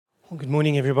Well, good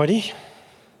morning, everybody.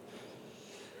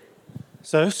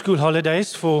 So, school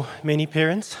holidays for many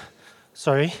parents.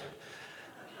 Sorry.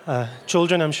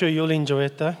 Children, I'm sure you'll enjoy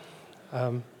it, though.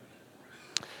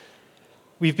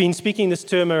 We've been speaking this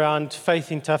term around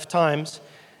faith in tough times,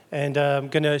 and I'm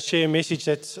going to share a message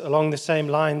that's along the same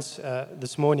lines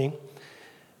this morning.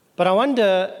 But I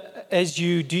wonder, as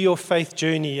you do your faith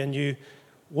journey and you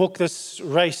walk this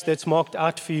race that's marked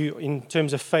out for you in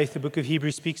terms of faith, the book of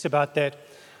Hebrews speaks about that.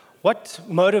 What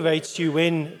motivates you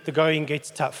when the going gets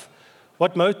tough?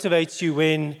 What motivates you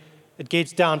when it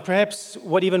gets down? Perhaps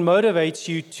what even motivates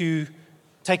you to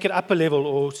take it up a level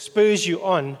or spurs you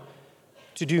on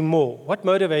to do more? What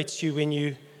motivates you when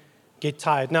you get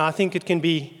tired? Now, I think it can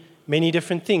be many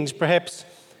different things. Perhaps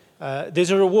there's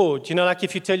a reward. Like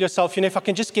if you tell yourself, if I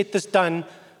can just get this done,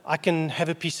 I can have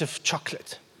a piece of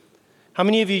chocolate. How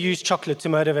many of you use chocolate to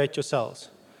motivate yourselves?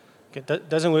 Okay, that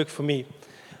doesn't work for me.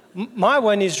 My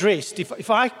one is rest. If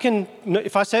I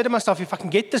say to myself, if I can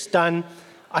get this done,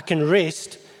 I can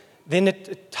rest, then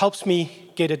it helps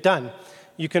me get it done.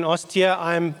 You can ask Tia,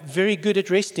 I'm very good at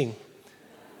resting.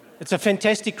 It's a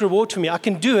fantastic reward for me. I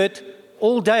can do it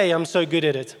all day. I'm so good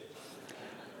at it.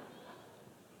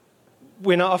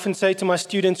 When I often say to my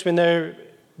students when they're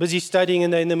busy studying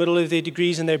and they're in the middle of their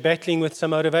degrees and they're battling with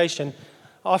some motivation,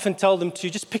 I often tell them to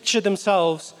just picture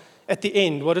themselves at the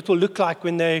end, what it will look like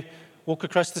when they walk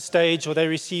across the stage or they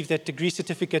receive that degree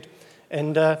certificate.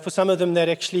 And for some of them, that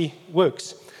actually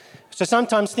works. So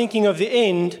sometimes thinking of the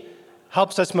end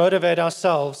helps us motivate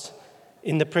ourselves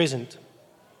in the present.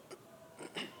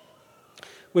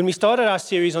 When we started our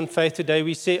series on faith today,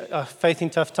 we said faith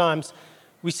in tough times.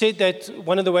 We said that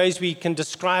one of the ways we can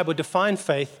describe or define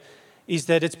faith is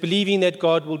that it's believing that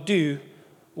God will do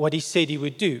what he said he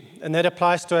would do. And that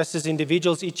applies to us as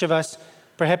individuals. Each of us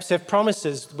perhaps have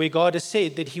promises where God has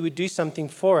said that he would do something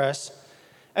for us.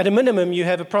 At a minimum, you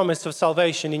have a promise of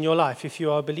salvation in your life if you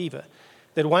are a believer.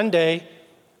 That one day,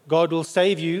 God will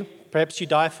save you, perhaps you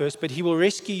die first, but he will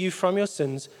rescue you from your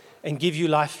sins and give you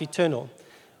life eternal.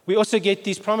 We also get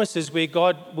these promises where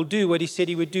God will do what he said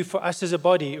he would do for us as a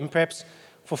body, and perhaps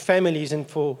for families and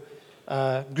for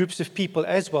groups of people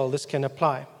as well, this can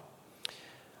apply.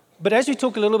 But as we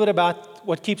talk a little bit about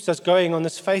what keeps us going on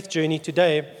this faith journey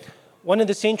today, one of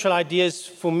the central ideas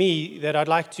for me that I'd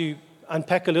like to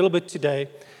unpack a little bit today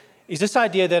is this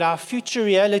idea that our future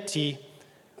reality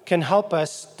can help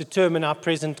us determine our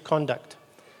present conduct.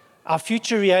 Our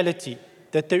future reality,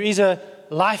 that there is a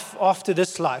life after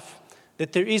this life,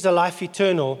 that there is a life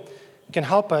eternal, can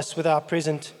help us with our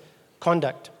present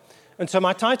conduct. And so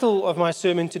my title of my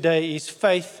sermon today is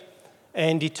Faith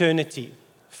and Eternity.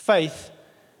 Faith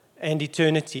and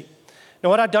Eternity. Now,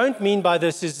 what I don't mean by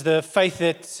this is the faith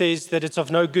that says that it's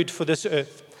of no good for this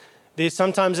earth. There's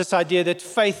sometimes this idea that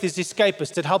faith is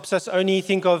escapist. It helps us only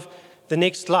think of the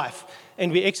next life.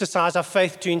 And we exercise our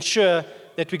faith to ensure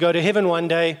that we go to heaven one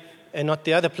day and not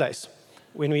the other place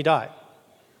when we die.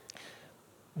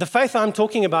 The faith I'm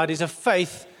talking about is a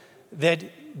faith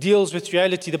that deals with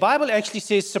reality. The Bible actually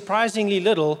says surprisingly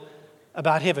little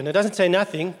about heaven. It doesn't say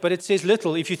nothing, but it says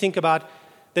little if you think about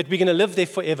that we're going to live there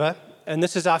forever, and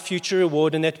this is our future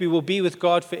reward, and that we will be with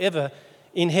God forever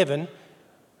in heaven.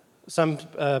 Some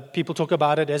people talk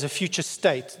about it as a future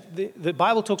state. The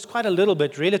Bible talks quite a little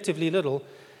bit, relatively little,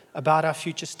 about our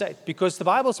future state, because the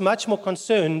Bible's much more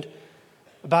concerned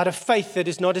about a faith that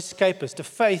is not escapist, a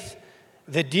faith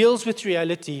that deals with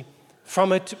reality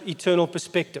from an eternal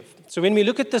perspective. So when we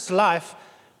look at this life,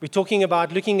 we're talking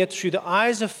about looking at it through the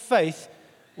eyes of faith,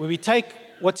 where we take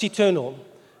what's eternal,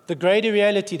 the greater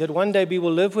reality that one day we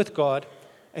will live with God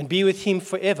and be with him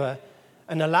forever,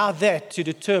 and allow that to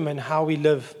determine how we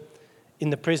live in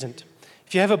the present.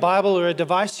 If you have a Bible or a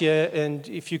device here, and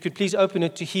if you could please open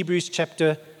it to Hebrews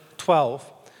chapter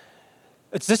 12.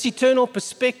 It's this eternal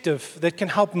perspective that can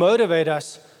help motivate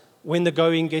us when the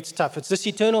going gets tough. It's this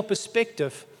eternal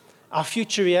perspective, our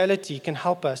future reality, can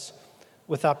help us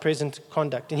with our present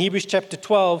conduct. In Hebrews chapter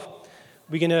 12,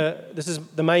 this is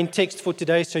the main text for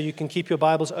today, so you can keep your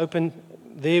Bibles open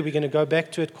there. We're going to go back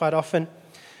to it quite often.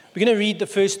 We're going to read the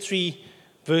first 3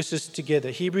 verses together.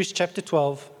 Hebrews chapter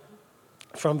 12,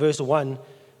 from verse 1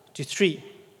 to 3.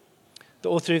 The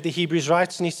author of the Hebrews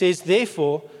writes, and he says,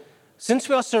 "Therefore, since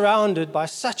we are surrounded by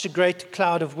such a great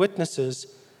cloud of witnesses,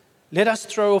 let us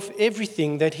throw off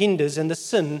everything that hinders and the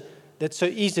sin that so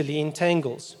easily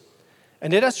entangles.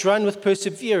 And let us run with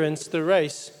perseverance the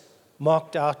race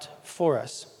marked out for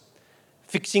us,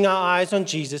 fixing our eyes on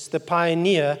Jesus, the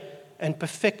pioneer and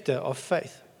perfecter of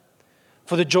faith.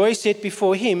 For the joy set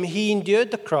before him, he endured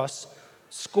the cross,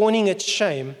 scorning its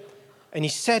shame, and he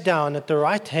sat down at the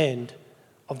right hand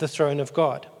of the throne of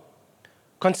God.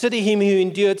 Consider him who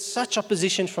endured such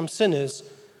opposition from sinners,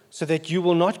 so that you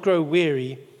will not grow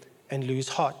weary and lose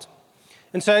heart.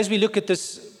 And so as we look at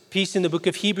this piece in the book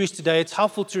of Hebrews today, it's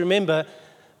helpful to remember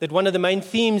that one of the main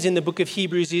themes in the book of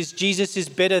Hebrews is Jesus is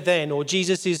better than, or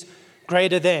Jesus is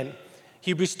greater than.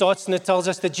 Hebrews starts and it tells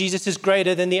us that Jesus is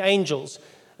greater than the angels.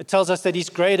 It tells us that he's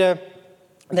greater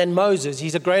than Moses.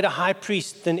 He's a greater high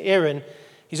priest than Aaron.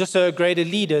 He's also a greater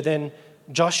leader than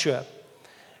Joshua.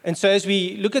 And so as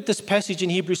we look at this passage in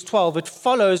Hebrews 12, it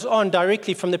follows on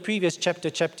directly from the previous chapter,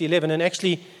 chapter 11. And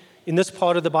actually, in this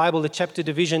part of the Bible, the chapter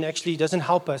division actually doesn't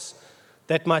help us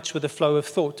that much with the flow of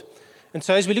thought. And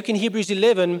so as we look in Hebrews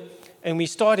 11, and we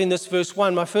start in this verse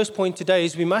 1, my first point today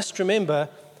is we must remember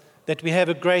that we have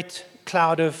a great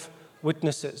cloud of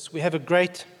witnesses. We have a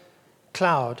great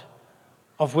cloud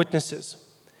of witnesses.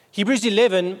 Hebrews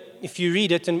 11, if you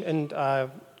read it, and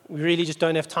we really just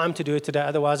don't have time to do it today,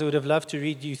 otherwise I would have loved to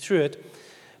read you through it.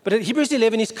 But Hebrews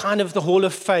 11 is kind of the hall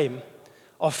of fame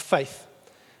of faith.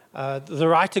 The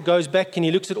writer goes back and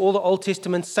he looks at all the Old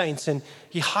Testament saints and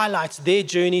he highlights their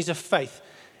journeys of faith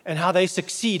and how they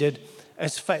succeeded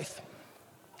as faith.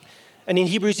 And in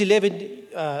Hebrews 11,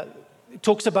 it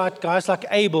talks about guys like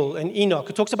Abel and Enoch.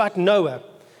 It talks about Noah.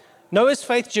 Noah's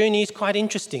faith journey is quite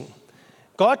interesting.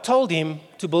 God told him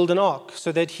to build an ark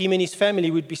so that him and his family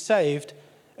would be saved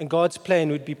and God's plan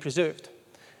would be preserved.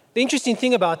 The interesting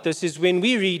thing about this is when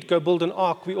we read, go build an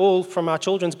ark, we all, from our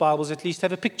children's Bibles at least,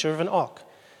 have a picture of an ark.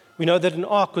 We know that an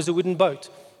ark was a wooden boat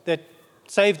that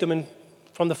saved them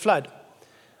from the flood.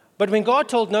 But when God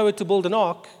told Noah to build an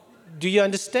ark, do you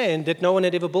understand that no one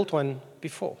had ever built one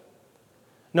before?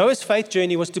 Noah's faith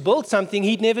journey was to build something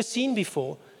he'd never seen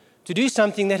before, to do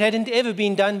something that hadn't ever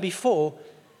been done before,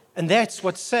 and that's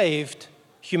what saved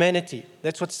humanity.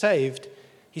 That's what saved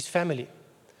his family.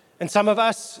 And some of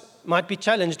us might be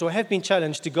challenged or have been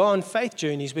challenged to go on faith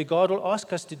journeys where God will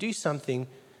ask us to do something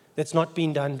that's not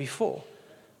been done before,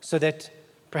 so that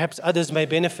perhaps others may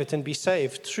benefit and be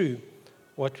saved through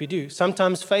what we do.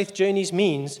 Sometimes faith journeys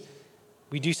means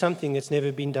we do something that's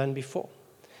never been done before.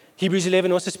 Hebrews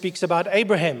 11 also speaks about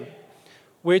Abraham,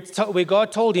 where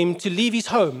God told him to leave his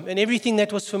home and everything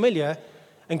that was familiar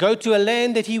and go to a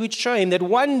land that he would show him that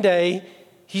one day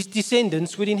his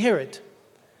descendants would inherit.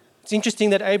 It's interesting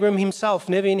that Abraham himself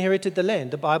never inherited the land.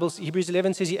 The Bible, Hebrews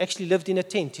 11 says he actually lived in a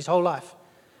tent his whole life.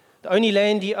 The only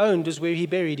land he owned was where he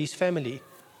buried his family.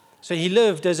 So he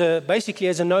lived basically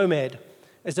as a nomad,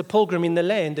 as a pilgrim in the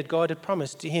land that God had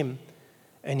promised to him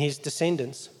and his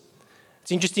descendants.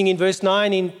 It's interesting in verse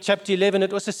 9 in chapter 11,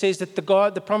 it also says that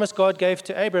the promise God gave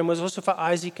to Abraham was also for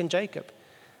Isaac and Jacob.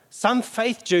 Some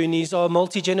faith journeys are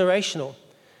multi-generational.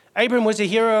 Abraham was a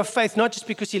hero of faith, not just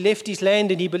because he left his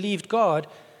land and he believed God,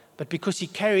 but because he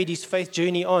carried his faith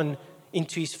journey on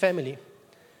into his family.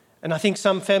 And I think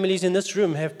some families in this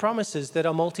room have promises that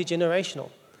are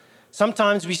multi-generational.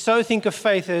 Sometimes we so think of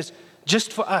faith as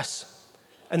just for us,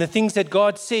 and the things that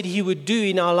God said he would do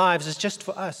in our lives is just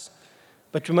for us.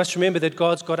 But we must remember that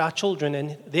God's got our children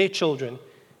and their children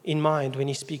in mind when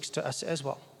he speaks to us as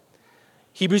well.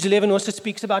 Hebrews 11 also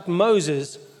speaks about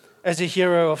Moses as a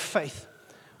hero of faith,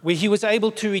 where he was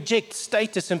able to reject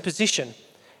status and position.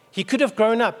 He could have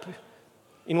grown up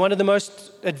in one of the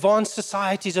most advanced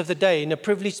societies of the day, in a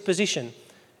privileged position,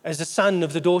 as the son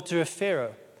of the daughter of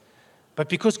Pharaoh. But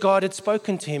because God had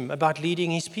spoken to him about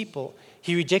leading his people,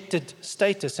 he rejected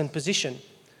status and position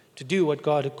to do what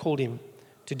God had called him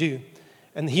to do.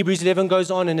 And Hebrews 11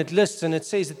 goes on and it lists and it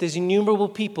says that there's innumerable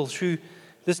people through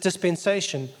this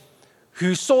dispensation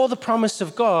who saw the promise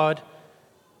of God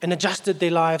and adjusted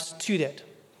their lives to that.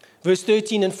 Verse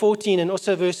 13 and 14 and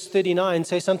also verse 39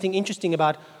 say something interesting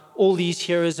about all these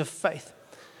heroes of faith.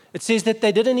 It says that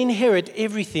they didn't inherit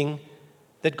everything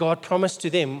that God promised to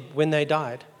them when they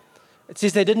died. It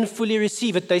says they didn't fully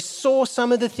receive it. They saw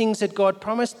some of the things that God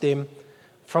promised them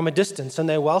from a distance and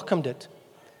they welcomed it.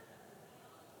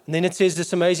 And then it says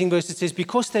this amazing verse, it says,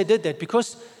 because they did that,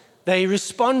 because they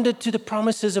responded to the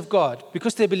promises of God,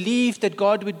 because they believed that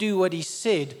God would do what he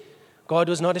said, God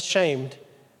was not ashamed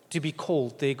to be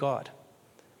called their God.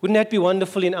 Wouldn't that be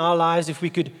wonderful in our lives if we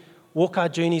could walk our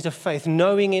journeys of faith,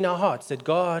 knowing in our hearts that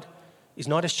God is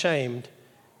not ashamed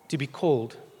to be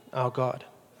called our God?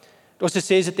 It also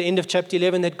says at the end of chapter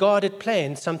 11 that God had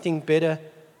planned something better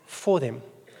for them.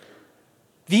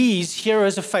 These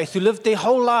heroes of faith who lived their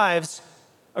whole lives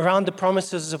around the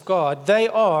promises of God, they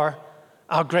are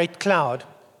our great cloud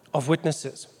of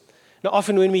witnesses. Now,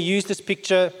 often when we use this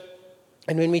picture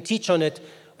and when we teach on it,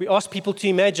 we ask people to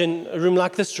imagine a room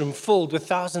like this room filled with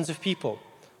thousands of people,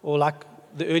 or like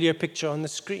the earlier picture on the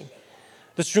screen.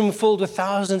 This room filled with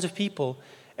thousands of people.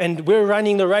 and we're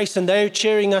running the race and they're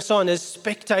cheering us on as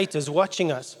spectators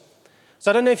watching us.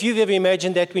 So I don't know if you've ever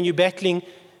imagined that when you're battling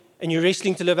and you're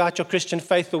wrestling to live out your Christian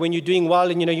faith, or when you're doing well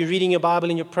and you're reading your Bible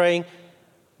and you're praying,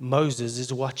 Moses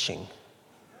is watching.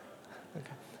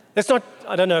 Okay. That's not,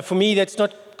 I don't know, for me that's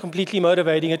not completely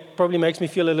motivating. It probably makes me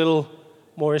feel a little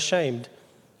more ashamed.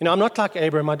 I'm not like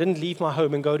Abraham. I didn't leave my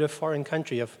home and go to a foreign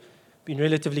country. I've been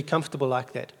relatively comfortable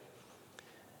like that.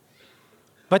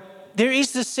 But there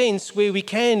is this sense where we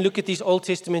can look at these Old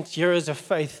Testament heroes of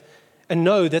faith and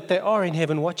know that they are in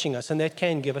heaven watching us, and that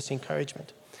can give us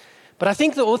encouragement. But I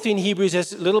think the author in Hebrews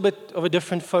has a little bit of a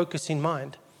different focus in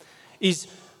mind. Is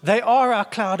they are our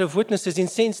cloud of witnesses in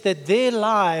the sense that their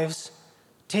lives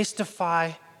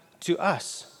testify to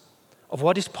us of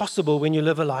what is possible when you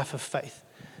live a life of faith.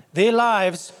 Their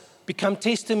lives become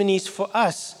testimonies for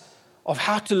us of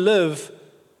how to live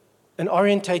and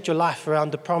orientate your life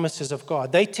around the promises of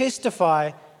God. They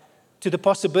testify to the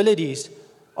possibilities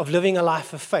of living a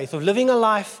life of faith, of living a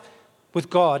life with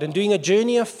God and doing a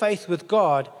journey of faith with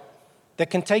God that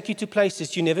can take you to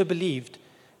places you never believed.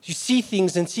 You see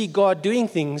things and see God doing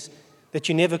things that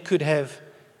you never could have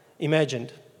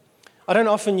imagined. I don't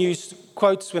often use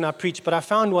quotes when I preach, but I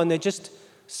found one that just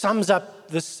sums up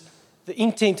the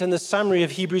intent and the summary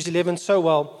of Hebrews 11 so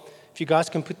well. If you guys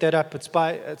can put that up, it's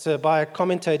by a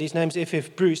commentator. His name's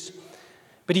F.F. Bruce.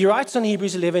 But he writes on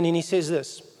Hebrews 11 and he says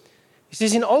this. He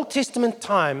says, in Old Testament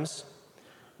times,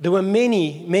 there were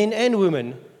many men and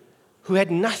women who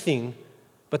had nothing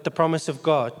but the promise of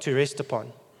God to rest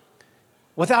upon,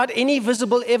 without any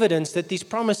visible evidence that these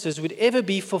promises would ever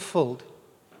be fulfilled.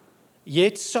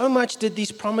 Yet so much did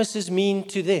these promises mean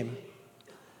to them.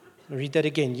 I'll read that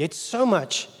again. Yet so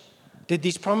much did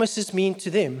these promises mean to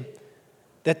them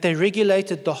that they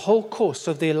regulated the whole course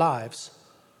of their lives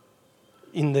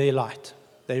in their light.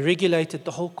 They regulated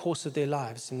the whole course of their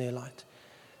lives in their light.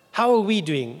 How are we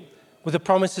doing with the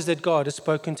promises that God has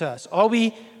spoken to us? Are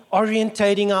we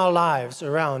orientating our lives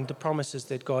around the promises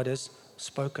that God has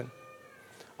spoken?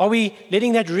 Are we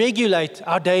letting that regulate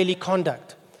our daily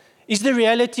conduct? Is the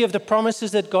reality of the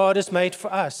promises that God has made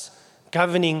for us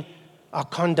governing our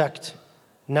conduct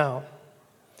now?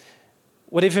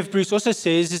 What F.F. Bruce also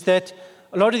says is that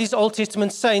a lot of these Old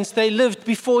Testament saints, they lived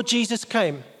before Jesus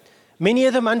came. Many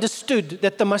of them understood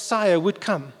that the Messiah would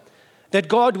come, that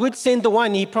God would send the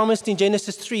one he promised in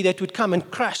Genesis 3 that would come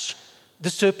and crush the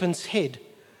serpent's head.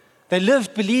 They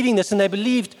lived believing this, and they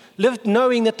lived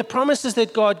knowing that the promises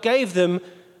that God gave them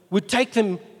would take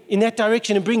them in that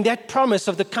direction and bring that promise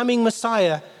of the coming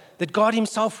Messiah, that God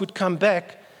himself would come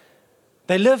back.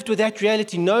 They lived with that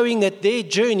reality, knowing that their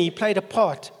journey played a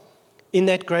part in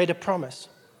that greater promise.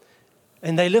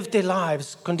 And they lived their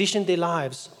lives, conditioned their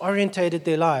lives, orientated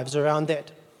their lives around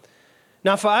that.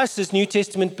 Now, for us as New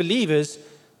Testament believers,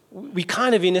 we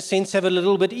kind of, in a sense, have a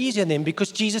little bit easier then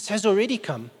because Jesus has already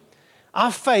come.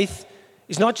 Our faith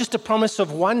is not just a promise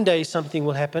of one day something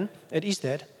will happen. It is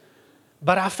that.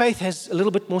 But our faith has a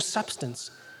little bit more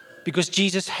substance because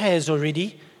Jesus has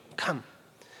already come.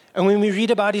 And when we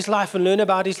read about his life and learn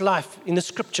about his life in the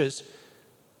scriptures,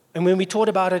 and when we taught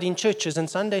about it in churches and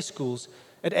Sunday schools,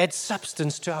 it adds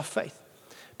substance to our faith.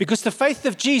 Because the faith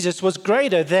of Jesus was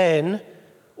greater than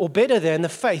or better than the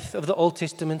faith of the Old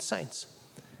Testament saints.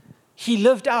 He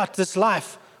lived out this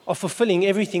life of fulfilling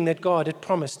everything that God had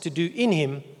promised to do in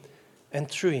him and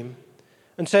through him.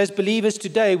 And so as believers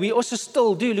today, we also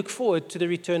still do look forward to the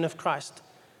return of Christ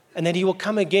and that he will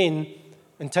come again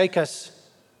and take us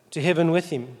to heaven with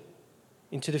him,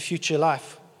 into the future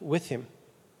life with him.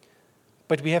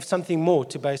 But we have something more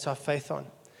to base our faith on.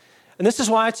 And this is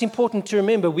why it's important to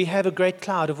remember we have a great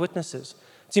cloud of witnesses.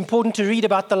 It's important to read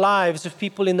about the lives of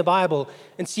people in the Bible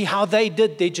and see how they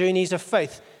did their journeys of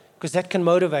faith, because that can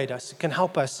motivate us. It can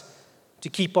help us to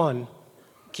keep on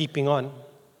keeping on.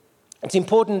 It's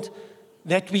important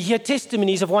that we hear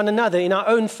testimonies of one another in our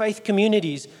own faith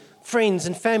communities, friends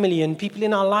and family and people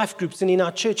in our life groups and in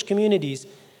our church communities,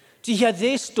 to hear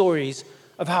their stories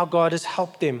of how God has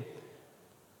helped them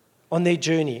on their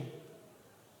journey.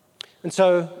 And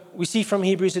so we see from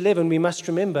Hebrews 11, we must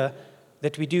remember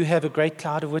that we do have a great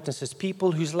cloud of witnesses,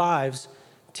 people whose lives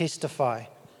testify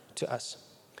to us.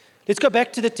 Let's go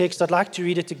back to the text. I'd like to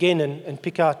read it again and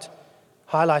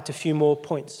highlight a few more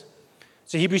points.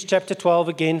 So Hebrews chapter 12,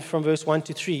 again from verse 1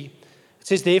 to 3. It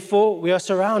says, therefore, we are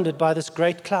surrounded by this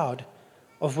great cloud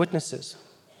of witnesses.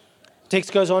 The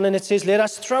text goes on and it says, let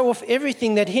us throw off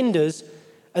everything that hinders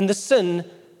and the sin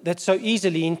that so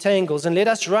easily entangles, and let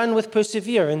us run with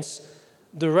perseverance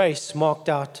the race marked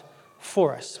out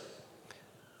for us.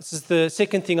 This is the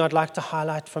second thing I'd like to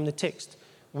highlight from the text.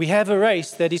 We have a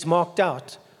race that is marked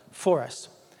out for us.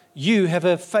 You have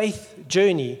a faith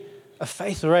journey, a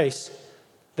faith race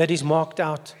that is marked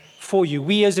out for you.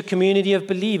 We as a community of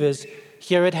believers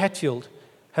here at Hatfield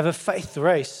have a faith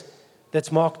race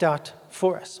that's marked out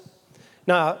for us.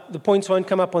 Now, the points won't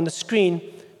come up on the screen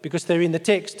because they're in the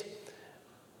text.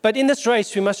 But in this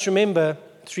race, we must remember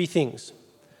three things.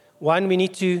 One, we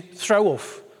need to throw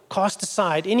off, cast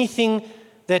aside anything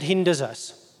that hinders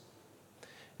us.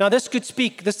 Now, this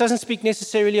doesn't speak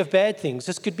necessarily of bad things.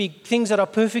 This could be things that are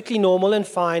perfectly normal and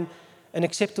fine and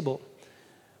acceptable.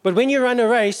 But when you run a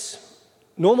race,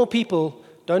 normal people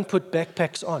don't put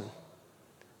backpacks on.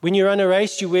 When you run a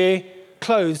race, you wear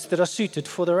clothes that are suited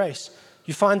for the race.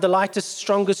 You find the lightest,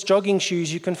 strongest jogging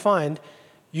shoes you can find.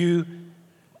 You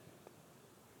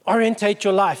orientate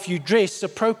your life. You dress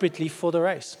appropriately for the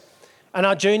race. And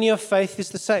our journey of faith is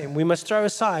the same. We must throw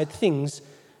aside things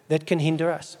that can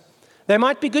hinder us. They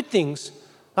might be good things,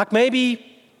 like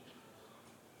maybe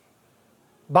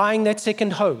buying that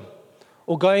second home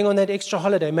or going on that extra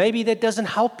holiday. Maybe that doesn't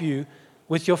help you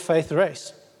with your faith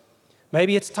race.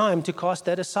 Maybe it's time to cast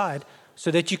that aside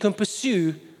so that you can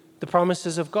pursue the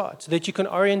promises of God, so that you can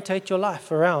orientate your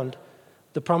life around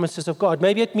the promises of God.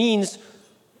 Maybe it means,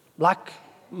 like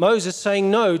Moses,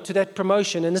 saying no to that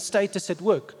promotion and the status at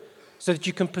work so that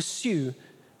you can pursue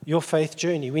your faith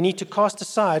journey. We need to cast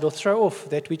aside or throw off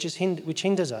that which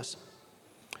hinders us.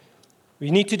 We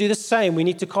need to do the same. We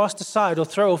need to cast aside or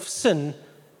throw off sin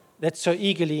that so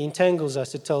eagerly entangles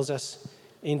us, it tells us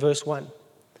in verse 1.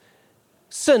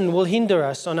 Sin will hinder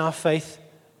us on our faith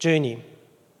journey.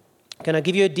 Can I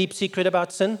give you a deep secret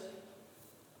about sin? Do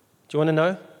you want to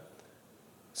know?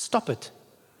 Stop it.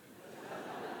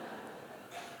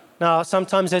 Now,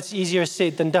 sometimes that's easier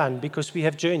said than done because we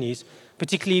have journeys,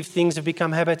 particularly if things have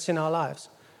become habits in our lives.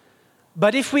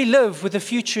 But if we live with the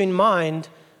future in mind,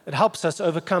 it helps us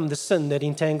overcome the sin that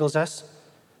entangles us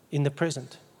in the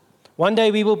present. One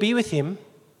day we will be with Him,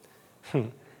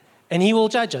 and He will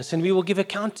judge us, and we will give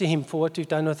account to Him for what we've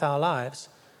done with our lives.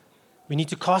 We need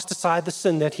to cast aside the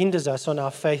sin that hinders us on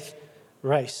our faith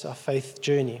race, our faith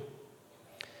journey.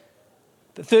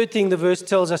 The third thing the verse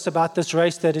tells us about this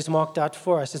race that is marked out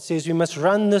for us, it says we must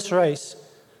run this race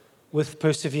with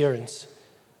perseverance.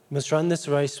 We must run this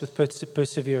race with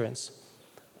perseverance.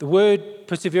 The word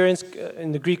perseverance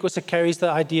in the Greek also carries the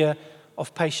idea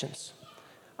of patience.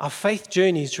 Our faith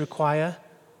journeys require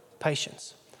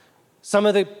patience. Some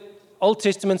of the Old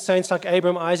Testament saints like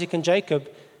Abraham, Isaac, and Jacob,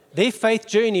 their faith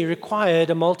journey required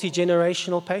a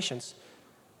multi-generational patience.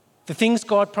 The things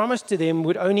God promised to them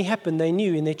would only happen, they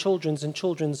knew, in their children's and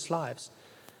children's lives.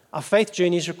 Our faith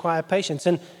journeys require patience.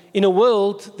 And in a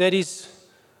world that is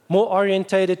more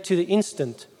orientated to the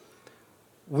instant,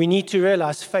 we need to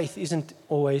realize faith isn't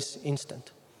always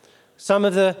instant. Some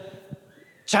of the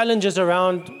challenges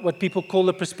around what people call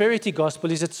the prosperity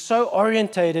gospel is it's so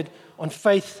orientated on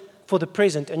faith for the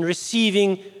present and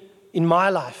receiving in my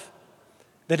life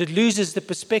that it loses the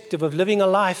perspective of living a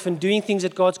life and doing things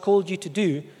that God's called you to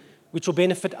do, which will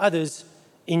benefit others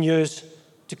in years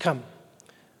to come.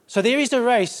 So there is a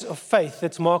race of faith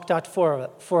that's marked out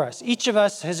for us. Each of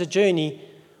us has a journey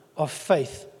of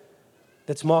faith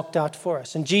that's marked out for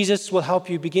us. And Jesus will help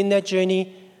you begin that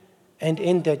journey and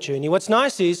end that journey. What's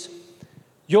nice is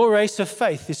your race of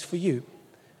faith is for you,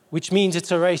 which means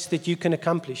it's a race that you can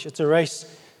accomplish. It's a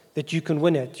race that you can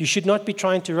win at. You should not be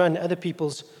trying to run other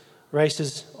people's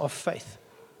races of faith.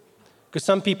 Because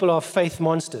some people are faith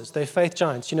monsters. They're faith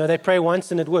giants. They pray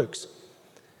once and it works.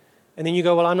 And then you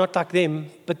go, well, I'm not like them.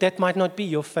 But that might not be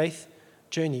your faith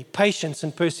journey. Patience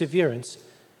and perseverance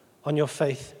on your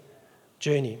faith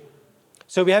journey.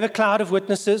 So we have a cloud of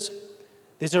witnesses.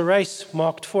 There's a race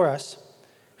marked for us.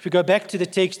 If we go back to the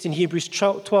text in Hebrews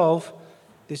 12,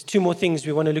 there's two more things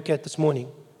we want to look at this morning.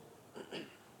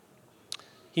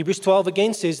 Hebrews 12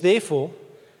 again says, therefore,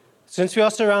 since we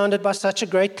are surrounded by such a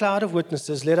great cloud of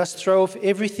witnesses, let us throw off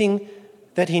everything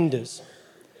that hinders,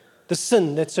 the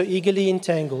sin that so eagerly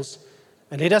entangles,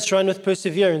 and let us run with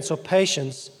perseverance or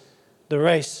patience the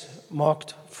race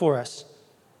marked for us.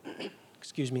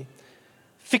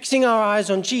 Fixing our eyes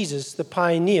on Jesus, the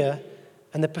pioneer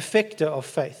and the perfecter of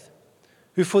faith,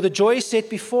 who for the joy set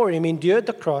before him endured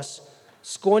the cross,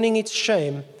 scorning its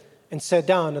shame, and sat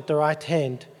down at the right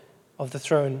hand of the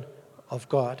throne of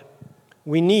God.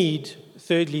 We need,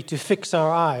 thirdly, to fix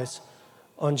our eyes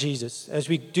on Jesus. As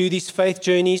we do these faith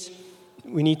journeys,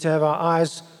 we need to have our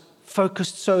eyes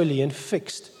focused solely and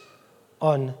fixed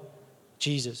on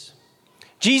Jesus.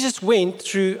 Jesus went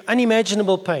through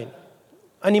unimaginable pain,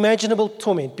 unimaginable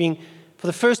torment, being for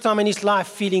the first time in his life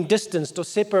feeling distanced or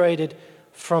separated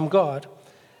from God.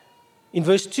 In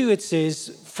verse 2 it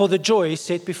says, for the joy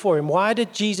set before him. Why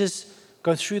did Jesus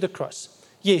go through the cross.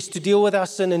 Yes, to deal with our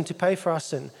sin and to pay for our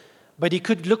sin. But he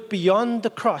could look beyond the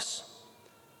cross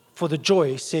for the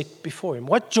joy set before him.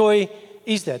 What joy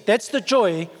is that? That's the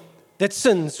joy that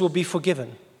sins will be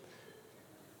forgiven.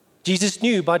 Jesus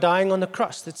knew by dying on the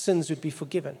cross that sins would be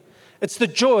forgiven. It's the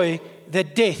joy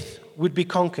that death would be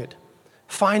conquered.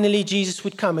 Finally, Jesus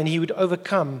would come and he would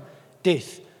overcome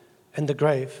death and the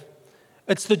grave.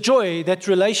 It's the joy that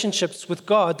relationships with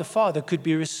God the Father could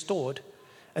be restored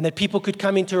and that people could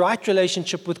come into right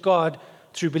relationship with God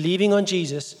through believing on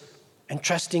Jesus and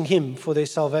trusting him for their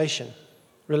salvation.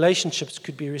 Relationships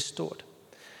could be restored.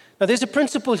 Now, there's a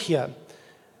principle here.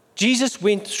 Jesus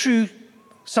went through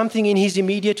something in his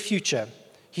immediate future.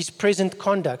 His present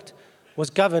conduct was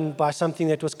governed by something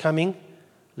that was coming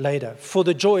later. For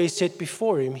the joy set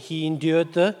before him, he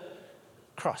endured the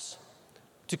cross,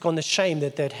 took on the shame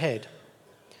that had.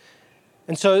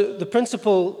 And so the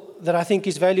principle that I think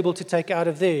is valuable to take out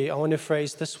of there, I want to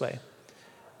phrase this way.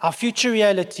 Our future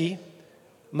reality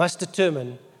must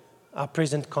determine our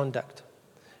present conduct.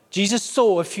 Jesus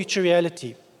saw a future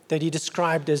reality that he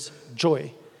described as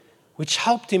joy, which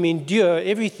helped him endure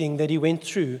everything that he went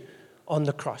through on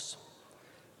the cross.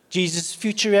 Jesus'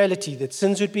 future reality that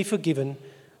sins would be forgiven,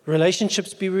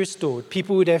 relationships be restored,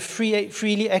 people would have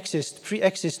free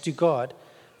access to God.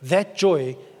 That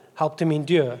joy helped him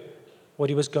endure what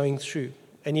he was going through.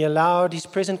 And he allowed his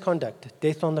present conduct,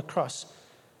 death on the cross,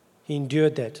 he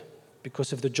endured that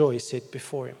because of the joy set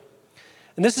before him.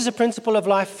 And this is a principle of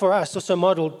life for us, also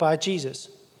modeled by Jesus.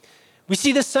 We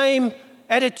see the same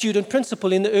attitude and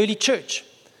principle in the early church.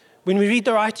 When we read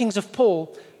the writings of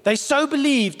Paul, they so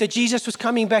believed that Jesus was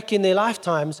coming back in their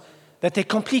lifetimes that they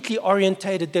completely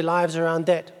orientated their lives around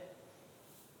that.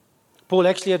 Paul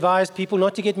actually advised people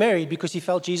not to get married because he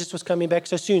felt Jesus was coming back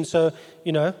so soon. So,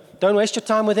 don't waste your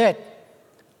time with that.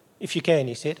 If you can,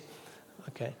 he said.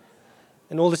 Okay.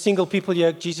 And all the single people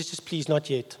here, Jesus, just please, not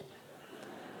yet.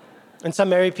 And some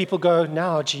married people go,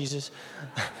 now, Jesus.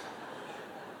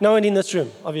 No one in this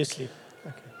room, obviously.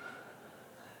 Okay.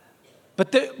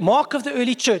 But the mark of the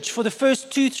early church for the first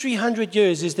 200-300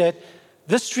 years is that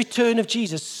this return of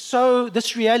Jesus,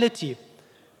 this reality,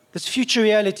 this future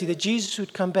reality that Jesus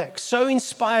would come back, so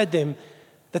inspired them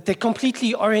that they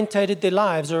completely orientated their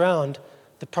lives around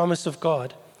the promise of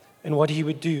God and what he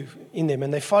would do in them.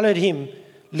 And they followed him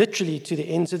literally to the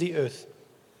ends of the earth.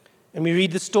 And we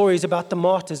read the stories about the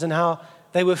martyrs and how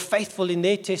they were faithful in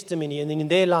their testimony and in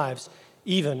their lives,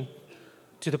 even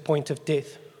to the point of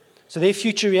death. So their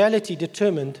future reality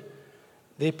determined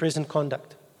their present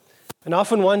conduct. And I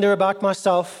often wonder about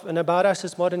myself and about us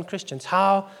as modern Christians,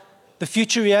 how the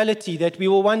future reality that we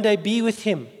will one day be with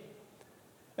him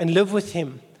and live with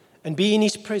him and be in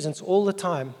his presence all the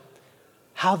time,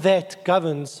 how that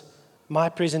governs my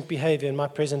present behavior and my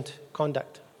present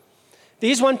conduct.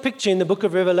 There's one picture in the book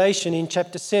of Revelation in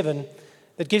chapter 7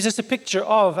 that gives us a picture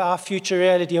of our future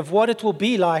reality, of what it will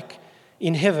be like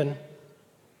in heaven.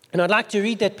 And I'd like to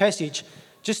read that passage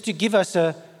just to give us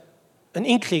an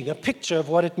inkling, a picture of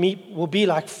what it will be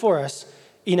like for us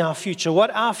in our future, what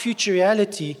our future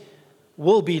reality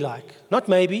will be like. Not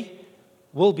maybe,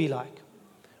 will be like.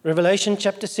 Revelation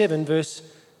chapter 7, verse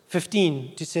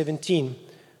 15 to 17.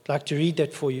 I'd like to read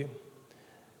that for you.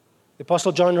 The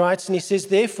Apostle John writes, and he says,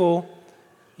 therefore,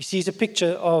 he sees a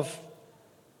picture of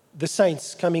the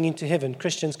saints coming into heaven,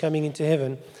 Christians coming into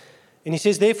heaven. And he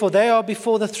says, therefore, they are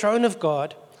before the throne of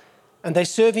God, and they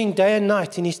serve him day and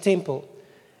night in his temple.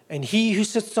 And he who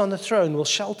sits on the throne will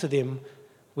shelter them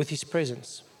with his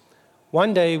presence.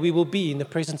 One day we will be in the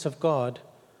presence of God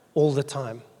all the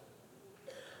time.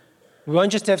 We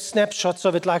won't just have snapshots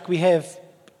of it like we have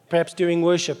perhaps during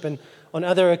worship and on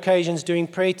other occasions during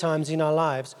prayer times in our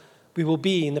lives. We will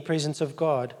be in the presence of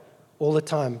God all the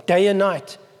time. Day and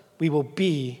night, we will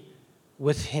be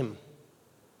with him.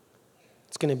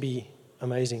 It's going to be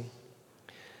amazing.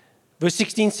 Verse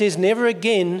 16 says, never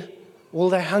again will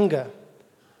they hunger.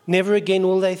 Never again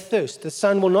will they thirst. The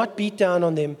sun will not beat down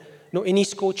on them, nor any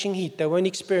scorching heat. They won't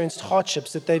experience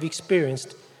hardships that they've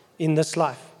experienced in this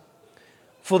life.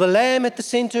 For the Lamb at the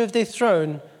center of their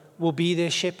throne will be their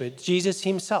shepherd. Jesus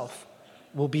himself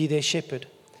will be their shepherd.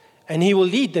 And he will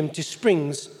lead them to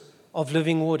springs of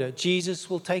living water. Jesus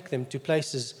will take them to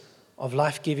places of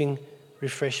life-giving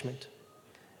refreshment.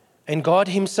 And God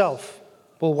himself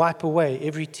will wipe away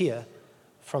every tear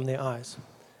from their eyes.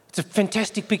 It's a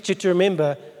fantastic picture to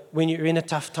remember when you're in a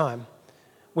tough time.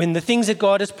 When the things that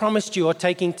God has promised you are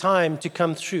taking time to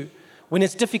come through. When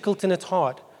it's difficult and it's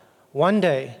hard. One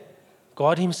day,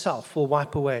 God himself will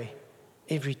wipe away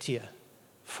every tear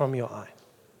from your eye.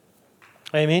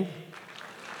 Amen?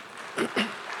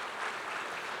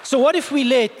 So what if we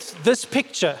let this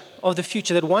picture of the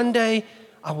future, that one day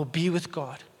I will be with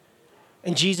God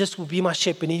and Jesus will be my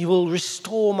shepherd and he will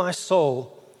restore my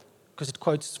soul, because it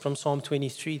quotes from Psalm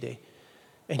 23 there,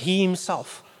 and he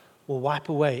himself will wipe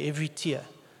away every tear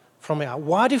from our eye.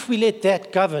 What if we let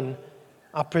that govern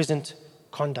our present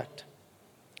conduct?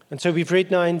 And so we've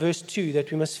read now in verse 2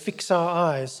 that we must fix our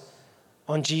eyes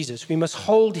on Jesus. We must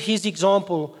hold his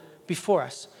example before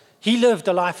us. He lived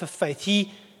a life of faith.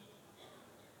 He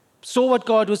saw what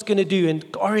God was going to do and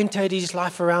orientated his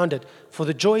life around it. For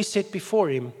the joy set before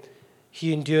him,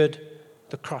 he endured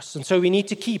the cross. And so we need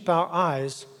to keep our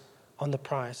eyes on the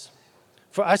prize.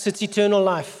 For us, it's eternal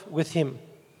life with him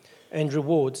and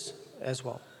rewards as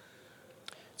well.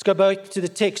 Let's go back to the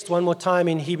text one more time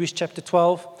in Hebrews chapter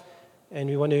 12,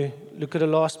 and we want to look at the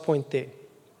last point there.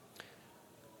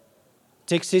 The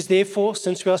text says, therefore,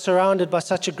 since we are surrounded by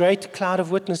such a great cloud of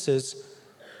witnesses,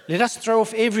 let us throw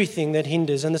off everything that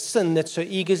hinders and the sin that so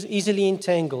easily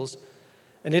entangles,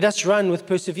 and let us run with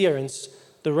perseverance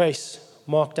the race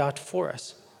marked out for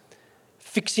us,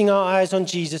 fixing our eyes on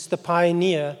Jesus, the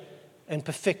pioneer and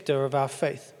perfecter of our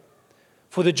faith.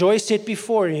 For the joy set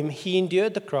before him, he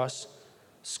endured the cross,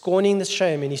 scorning the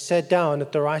shame, and he sat down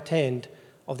at the right hand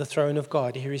of the throne of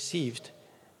God. He received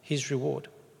his reward.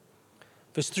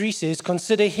 Verse 3 says,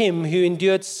 consider him who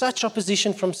endured such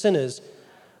opposition from sinners,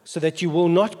 so that you will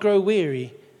not grow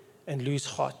weary and lose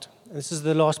heart. And this is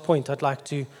the last point I'd like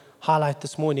to highlight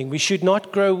this morning. We should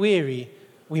not grow weary.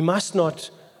 We must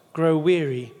not grow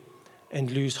weary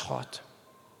and lose heart.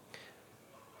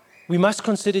 We must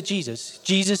consider Jesus.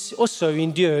 Jesus also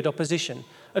endured opposition.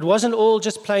 It wasn't all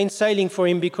just plain sailing for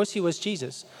him because he was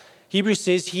Jesus. Hebrews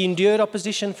says he endured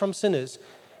opposition from sinners.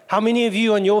 How many of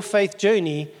you on your faith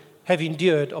journey have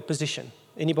endured opposition?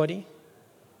 Anybody?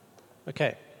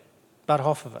 Okay, about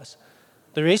half of us.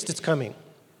 The rest, it's coming.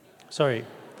 Sorry.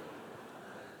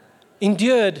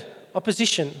 Endured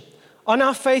opposition. On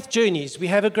our faith journeys, we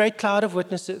have a great cloud of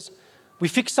witnesses. We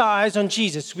fix our eyes on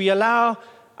Jesus. We allow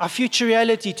our future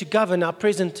reality to govern our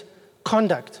present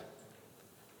conduct.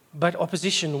 But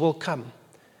opposition will come.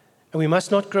 And we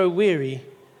must not grow weary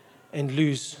and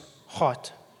lose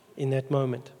heart in that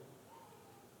moment.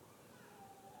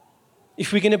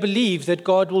 If we're going to believe that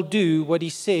God will do what he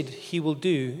said he will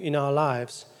do in our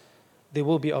lives, there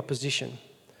will be opposition.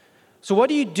 So what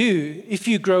do you do if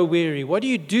you grow weary? What do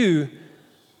you do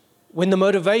when the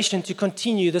motivation to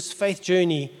continue this faith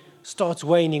journey starts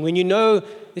waning? When you know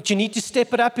that you need to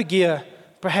step it up a gear,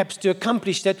 perhaps to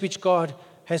accomplish that which God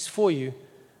has for you,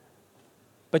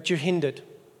 but you're hindered,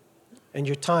 and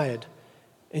you're tired,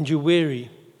 and you're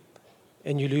weary,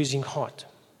 and you're losing heart.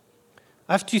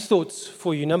 I have two thoughts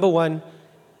for you. Number one,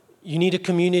 you need a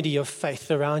community of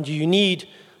faith around you. You need,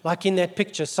 like in that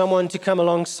picture, someone to come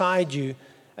alongside you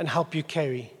and help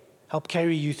carry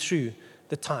you through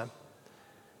the time.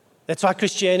 That's why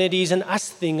Christianity is an us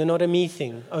thing and not a me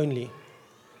thing only.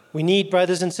 We need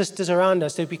brothers and sisters around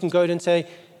us that we can go to and say,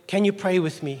 can you pray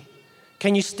with me?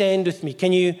 Can you stand with me?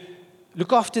 Can you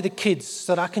look after the kids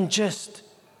so that I can just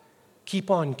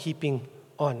keep on keeping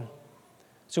on?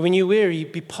 So when you're weary,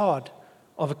 be part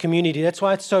of a community. That's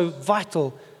why it's so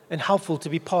vital and helpful to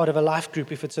be part of a life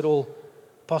group if it's at all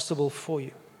possible for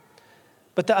you.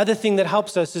 But the other thing that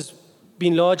helps us has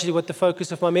been largely what the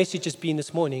focus of my message has been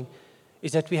this morning,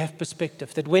 is that we have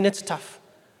perspective, that when it's tough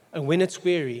and when it's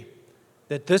weary,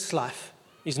 that this life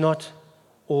is not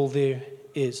all there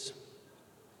is.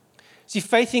 See,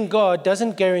 faith in God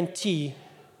doesn't guarantee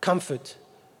comfort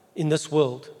in this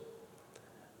world,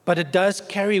 but it does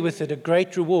carry with it a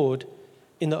great reward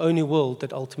in the only world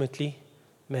that ultimately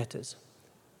matters.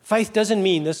 Faith doesn't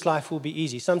mean this life will be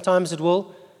easy. Sometimes it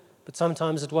will, but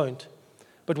sometimes it won't.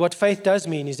 But what faith does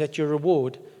mean is that your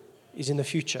reward is in the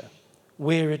future,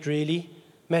 where it really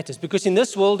matters. Because in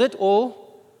this world, it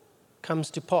all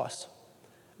comes to pass.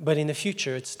 But in the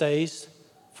future, it stays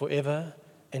forever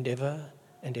and ever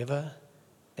and ever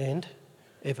and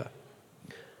ever.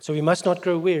 So we must not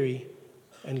grow weary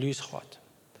and lose heart.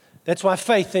 That's why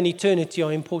faith and eternity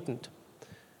are important.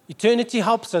 Eternity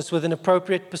helps us with an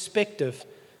appropriate perspective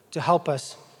to help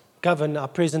us govern our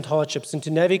present hardships and to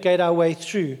navigate our way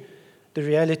through the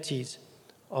realities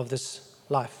of this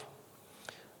life.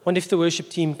 I wonder if the worship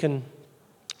team can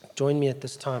join me at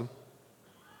this time.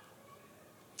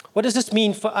 What does this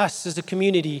mean for us as a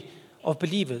community of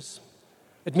believers?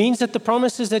 It means that the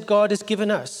promises that God has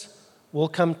given us will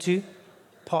come to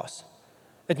pass.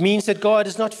 It means that God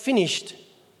is not finished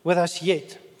with us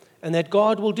yet, and that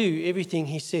God will do everything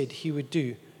he said he would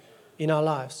do in our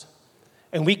lives.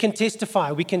 And we can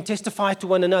testify to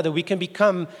one another. We can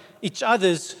become each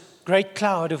other's great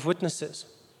cloud of witnesses.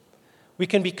 We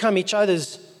can become each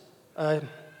other's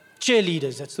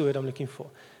cheerleaders, that's the word I'm looking for,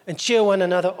 and cheer one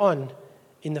another on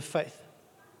in the faith.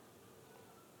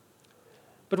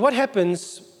 But what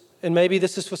happens, and maybe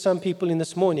this is for some people in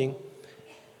this morning,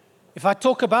 if I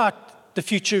talk about the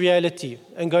future reality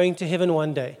and going to heaven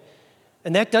one day,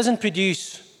 and that doesn't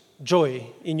produce joy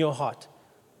in your heart,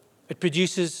 it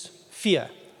produces fear,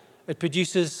 it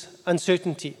produces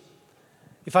uncertainty.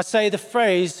 If I say the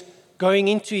phrase, going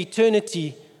into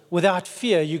eternity without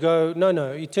fear, you go,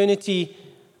 no, eternity,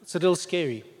 it's a little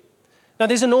scary. Now,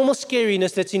 there's a normal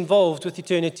scariness that's involved with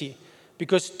eternity,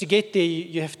 because to get there,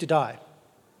 you have to die.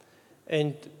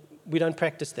 And we don't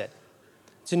practice that.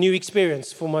 It's a new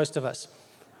experience for most of us,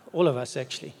 all of us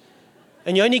actually.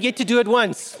 And you only get to do it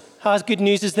once. How good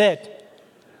news is that?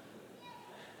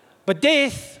 But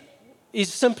death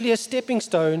is simply a stepping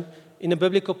stone in a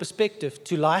biblical perspective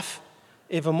to life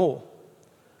evermore.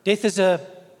 Death is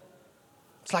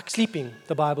it's like sleeping,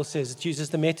 the Bible says. It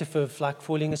uses the metaphor of like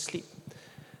falling asleep.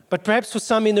 But perhaps for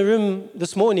some in the room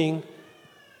this morning,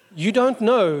 you don't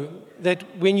know that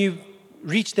when you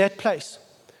reach that place,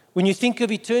 when you think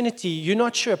of eternity, you're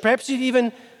not sure. Perhaps you've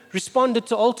even responded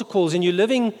to altar calls and you're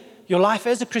living your life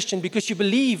as a Christian because you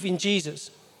believe in Jesus,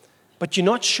 but you're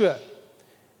not sure.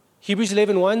 Hebrews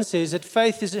 11:1 says that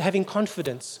faith is having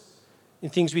confidence in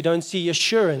things we don't see,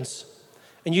 assurance.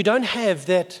 And you don't have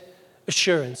that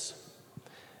assurance.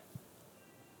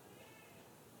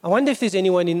 I wonder if there's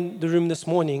anyone in the room this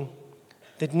morning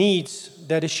that needs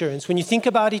that assurance. When you think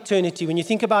about eternity, when you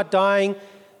think about dying,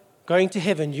 going to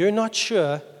heaven, you're not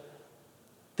sure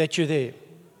that you're there.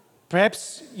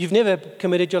 Perhaps you've never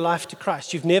committed your life to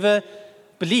Christ. You've never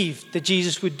believed that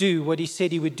Jesus would do what he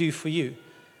said he would do for you.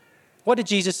 What did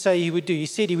Jesus say he would do? He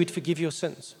said he would forgive your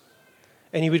sins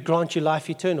and he would grant you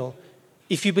life eternal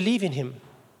if you believe in him.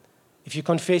 If you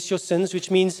confess your sins, which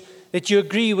means that you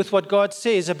agree with what God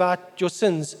says about your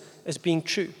sins as being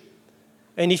true.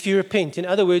 And if you repent, in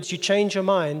other words, you change your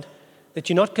mind that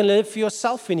you're not going to live for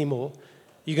yourself anymore.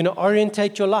 You're going to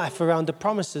orientate your life around the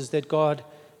promises that God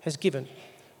has given.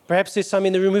 Perhaps there's some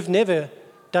in the room who've never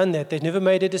done that. They've never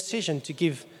made a decision to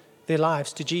give their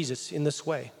lives to Jesus in this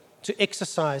way, to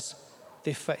exercise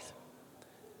their faith.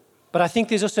 But I think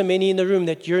there's also many in the room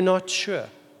that you're not sure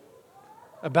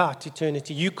about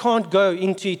eternity. You can't go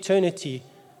into eternity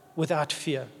without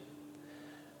fear.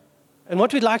 And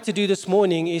what we'd like to do this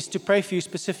morning is to pray for you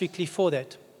specifically for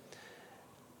that.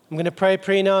 I'm going to pray a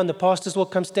prayer now, and the pastors will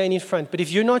come stand in front. But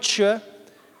if you're not sure,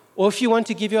 or if you want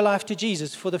to give your life to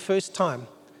Jesus for the first time,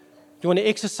 you want to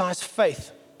exercise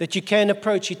faith that you can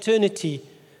approach eternity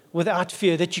without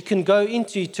fear, that you can go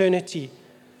into eternity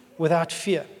without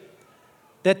fear,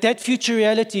 that future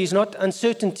reality is not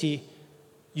uncertainty,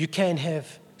 you can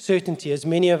have certainty, as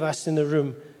many of us in the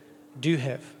room do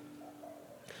have.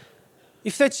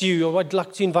 If that's you, I'd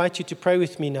like to invite you to pray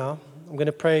with me now. I'm going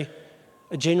to pray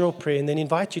a general prayer and then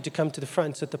invite you to come to the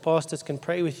front so that the pastors can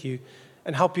pray with you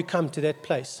and help you come to that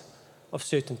place of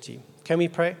certainty. Can we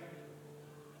pray?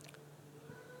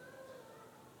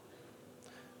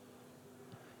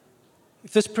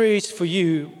 If this prayer is for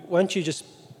you, why don't you just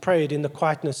pray it in the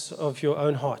quietness of your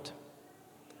own heart?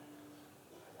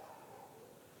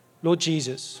 Lord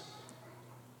Jesus,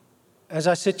 as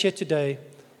I sit here today,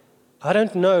 I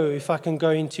don't know if I can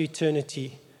go into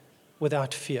eternity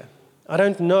without fear. I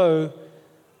don't know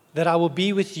that I will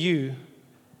be with you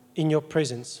in your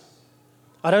presence.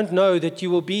 I don't know that you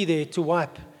will be there to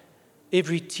wipe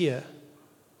every tear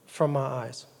from my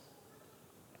eyes.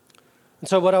 And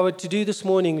so what I would to do this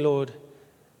morning, Lord,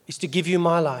 is to give you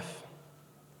my life,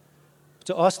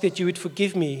 to ask that you would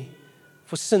forgive me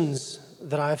for sins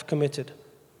that I have committed,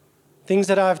 things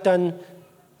that I have done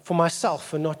for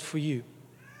myself and not for you.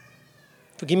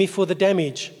 Forgive me for the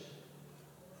damage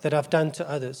that I've done to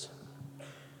others.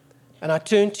 And I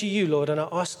turn to you, Lord, and I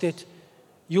ask that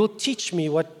you'll teach me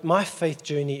what my faith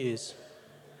journey is.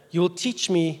 You'll teach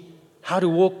me how to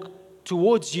walk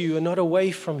towards you and not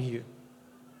away from you.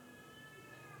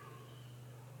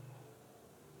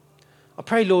 I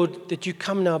pray, Lord, that you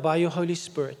come now by your Holy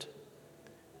Spirit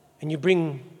and you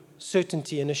bring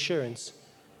certainty and assurance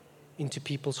into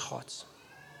people's hearts,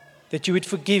 that you would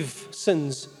forgive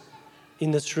sins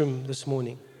in this room this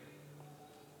morning.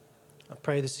 I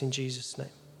pray this in Jesus' name.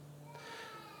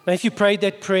 Now, if you prayed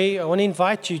that prayer, I want to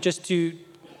invite you just to,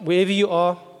 wherever you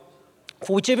are,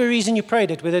 for whichever reason you prayed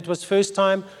it, whether it was first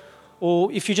time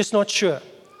or if you're just not sure,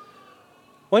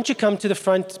 why don't you come to the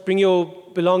front, bring your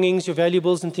belongings, your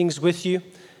valuables and things with you,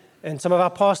 and some of our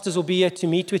pastors will be here to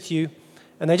meet with you,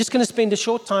 and they're just going to spend a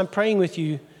short time praying with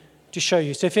you to show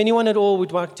you. So if anyone at all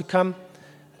would like to come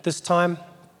at this time,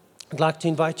 I'd like to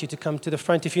invite you to come to the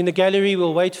front. If you're in the gallery,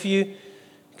 we'll wait for you.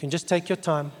 You can just take your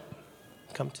time,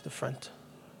 come to the front.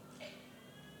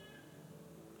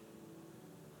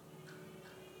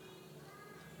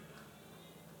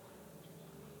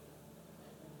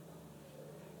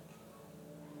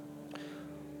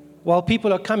 While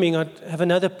people are coming, I have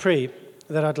another prayer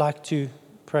that I'd like to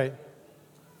pray.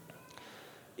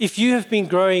 If you have been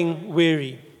growing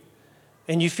weary,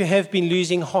 and if you have been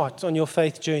losing heart on your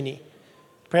faith journey,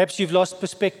 perhaps you've lost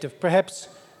perspective, perhaps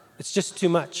it's just too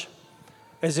much.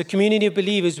 As a community of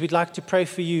believers, we'd like to pray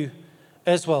for you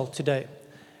as well today.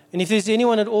 And if there's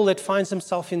anyone at all that finds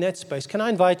himself in that space, can I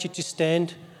invite you to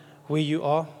stand where you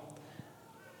are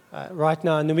right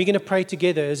now, and then we're going to pray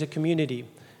together as a community.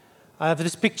 I have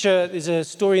this picture. There's a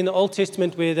story in the Old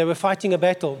Testament where they were fighting a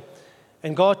battle,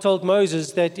 and God told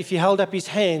Moses that if he held up his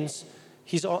hands,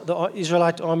 the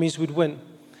Israelite armies would win.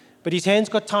 But his hands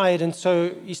got tired, and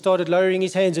so he started lowering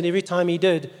his hands, and every time he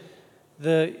did,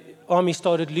 the army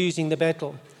started losing the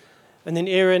battle. And then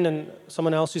Aaron and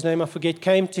someone else whose name I forget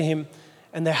came to him,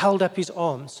 and they held up his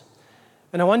arms.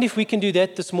 And I wonder if we can do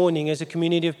that this morning as a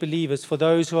community of believers for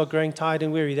those who are growing tired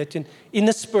and weary, that in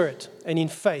the Spirit and in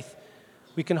faith,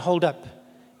 we can hold up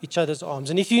each other's arms.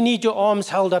 And if you need your arms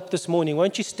held up this morning,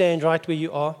 won't you stand right where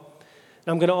you are?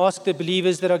 And I'm going to ask the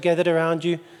believers that are gathered around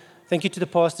you. Thank you to the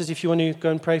pastors. If you want to go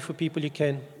and pray for people, you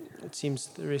can. It seems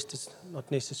the rest is not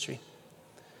necessary.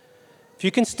 If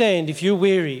you can stand, if you're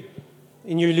weary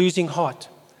and you're losing heart,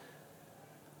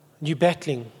 and you're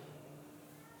battling,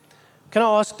 can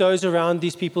I ask those around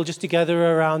these people just to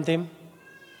gather around them?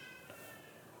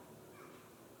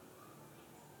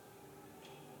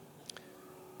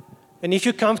 And if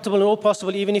you're comfortable and all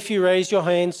possible, even if you raise your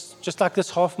hands just like this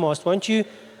half-mast, won't you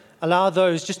allow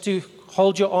those just to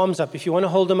hold your arms up? If you want to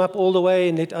hold them up all the way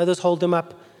and let others hold them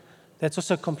up, that's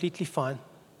also completely fine.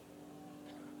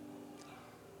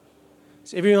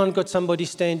 Has everyone got somebody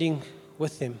standing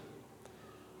with them?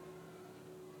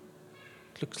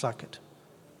 It looks like it.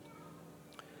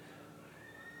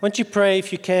 Won't you pray,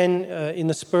 if you can, in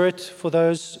the Spirit for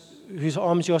those whose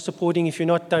arms you are supporting? If you're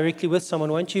not directly with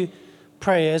someone, won't you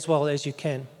pray as well as you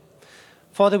can?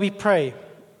 Father, we pray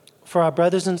for our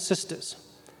brothers and sisters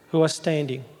who are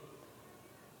standing.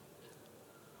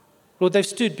 Lord, they've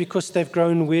stood because they've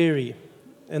grown weary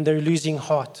and they're losing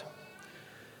heart.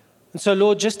 And so,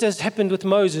 Lord, just as happened with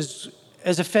Moses,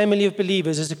 as a family of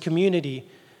believers, as a community,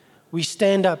 we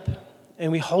stand up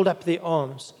and we hold up their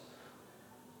arms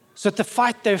so that the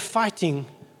fight they're fighting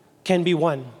can be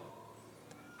won.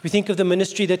 We think of the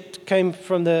ministry that came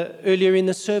from earlier in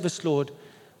the service, Lord.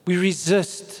 We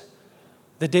resist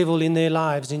the devil in their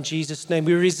lives in Jesus' name.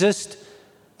 We resist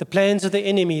the plans of the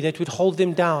enemy that would hold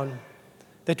them down,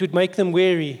 that would make them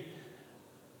weary,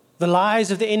 the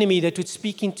lies of the enemy that would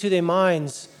speak into their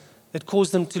minds that cause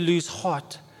them to lose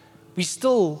heart. We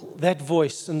still that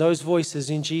voice and those voices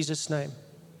in Jesus' name.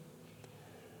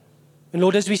 And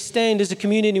Lord, as we stand as a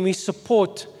community and we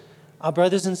support our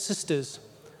brothers and sisters,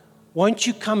 won't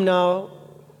you come now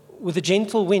with a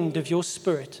gentle wind of your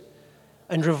Spirit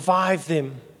and revive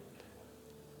them?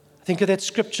 Think of that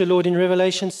scripture, Lord, in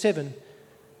Revelation 7.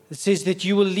 It says that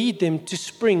you will lead them to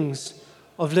springs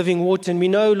of living water. And we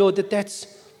know, Lord, that that's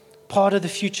part of the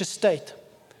future state.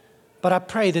 But I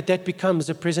pray that that becomes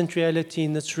a present reality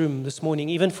in this room this morning,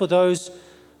 even for those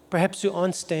perhaps who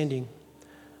aren't standing.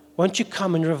 Won't you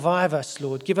come and revive us,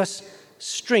 Lord? Give us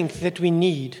strength that we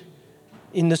need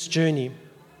in this journey.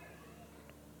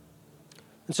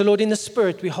 And so, Lord, in the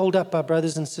Spirit, we hold up our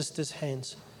brothers and sisters'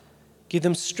 hands. Give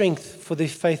them strength for their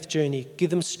faith journey. Give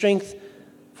them strength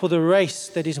for the race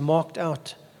that is marked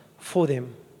out for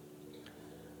them.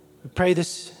 We pray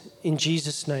this in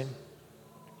Jesus' name.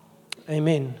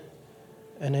 Amen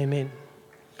and amen.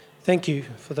 Thank you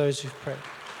for those who've prayed.